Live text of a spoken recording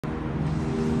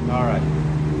All right,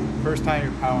 first time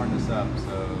you're powering this up,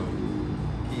 so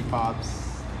key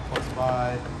pops close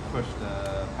by, push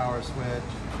the power switch,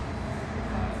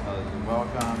 tells you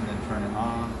welcome, then turn it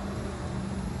on.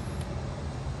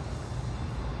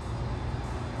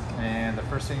 And the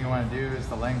first thing you want to do is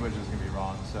the language is going to be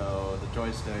wrong, so the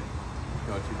joystick,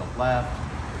 go to the left,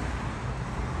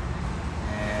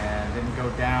 and then go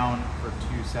down for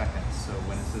 2 seconds. So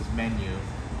when it says menu,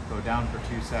 go down for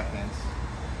 2 seconds,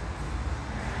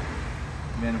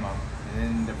 minimum. And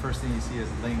then the first thing you see is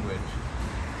language.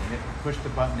 Push the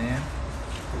button in,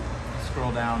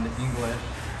 scroll down to English,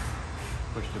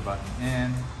 push the button in,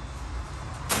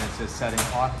 and it says setting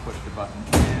clock, push the button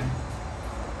in,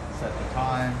 set the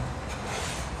time,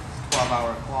 it's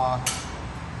 12-hour clock,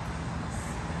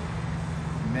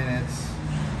 minutes,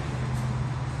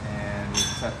 and we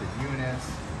set the units,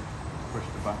 push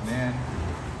the button in,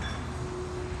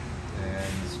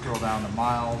 and scroll down to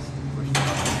miles, push the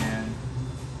button in,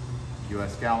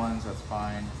 US gallons, that's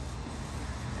fine.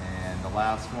 And the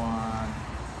last one,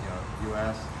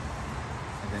 US.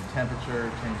 And then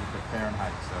temperature, change it to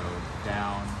Fahrenheit. So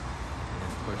down, and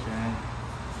then push in.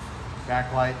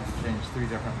 Backlight, you can change 3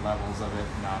 different levels of it,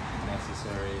 not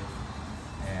necessary.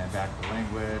 And back to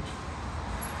language.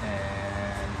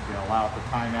 And you can allow it to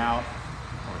time out,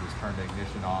 or just turn the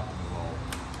ignition off and we'll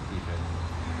keep it.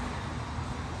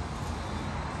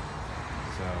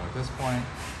 So at this point,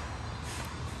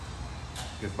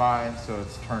 goodbye, so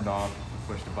it's turned off.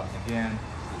 Push the button again,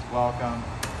 it says welcome,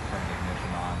 turn the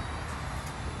ignition on.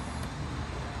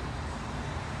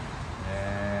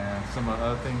 And some of the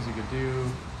other things you could do,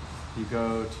 if you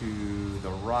go to the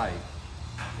right,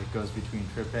 it goes between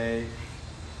trip A,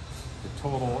 the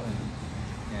total,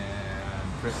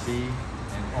 and trip B,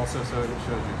 and also so it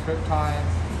shows your trip time,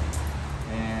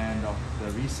 and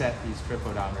the reset these trip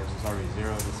odometers is already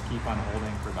 0. Just keep on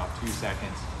holding for about 2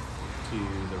 seconds to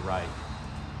the right.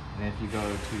 And if you go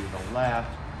to the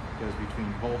left, it goes between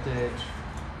voltage,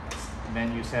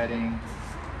 menu setting,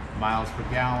 miles per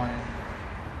gallon,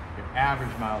 your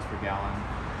average miles per gallon.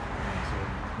 And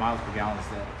so miles per gallon is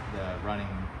the running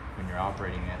when you're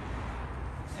operating it,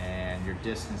 and your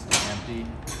distance to empty,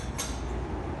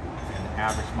 and the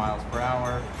average miles per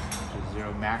hour, which is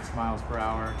 0 max miles per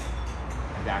hour,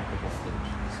 and back to voltage.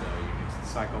 So you can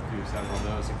cycle through several of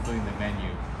those, including the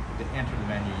menu. To enter the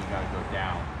menu, you got to go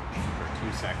down for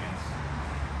 2 seconds,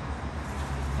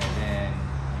 and then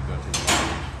you go to the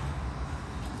language,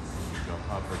 and you go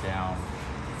up or down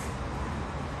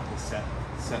to set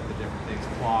the different things: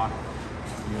 clock,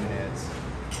 units,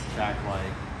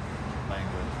 backlight,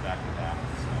 language, back to that.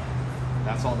 So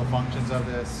that's all the functions of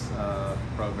this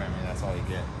programming. That's all you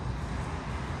get.